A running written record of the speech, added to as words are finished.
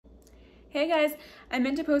Hey guys, I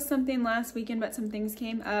meant to post something last weekend, but some things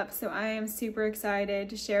came up, so I am super excited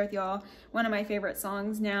to share with y'all one of my favorite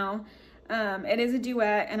songs now. It is a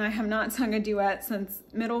duet, and I have not sung a duet since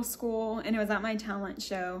middle school, and it was at my talent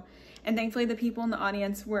show. And thankfully the people in the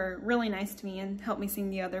audience were really nice to me and helped me sing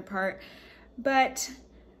the other part. But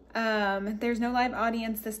there's no live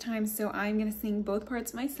audience this time, so I'm gonna sing both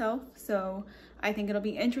parts myself. So I think it'll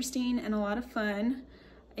be interesting and a lot of fun.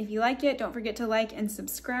 If you like it, don't forget to like and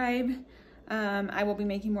subscribe. I will be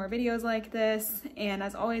making more videos like this, and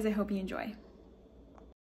as always, I hope you enjoy.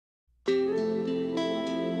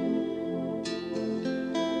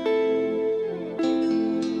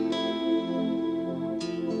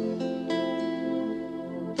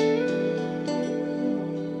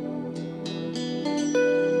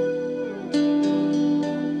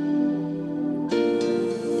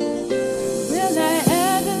 Will I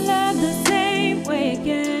ever love the same way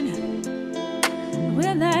again?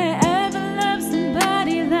 Will I ever love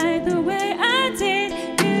somebody like the way I did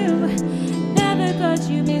you? Never thought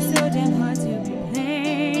you'd be so damn hard to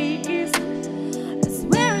replace. I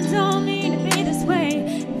swear I don't mean to be this way.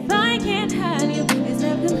 If I can't have you, it's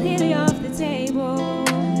not completely off the table.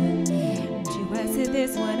 Do I sit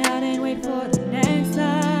this one out and wait for the next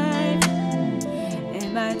life?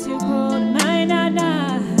 Am I too cold? Am I not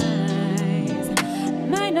nice?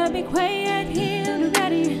 Might not be quite yet healed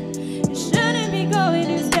ready. Shouldn't be going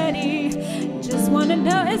too steady. Just wanna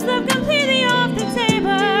know, is love completely off the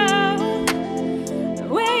table?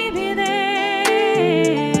 Will you be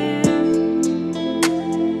there?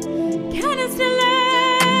 Can I still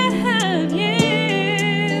love you?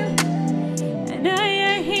 And I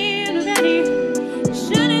ain't healed ready.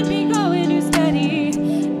 Shouldn't be going too steady.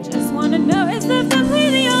 Just wanna know, is love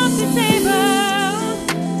completely off the table?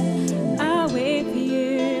 I'll wait for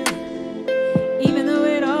you, even though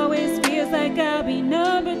it always feels like I'll be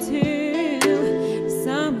number two.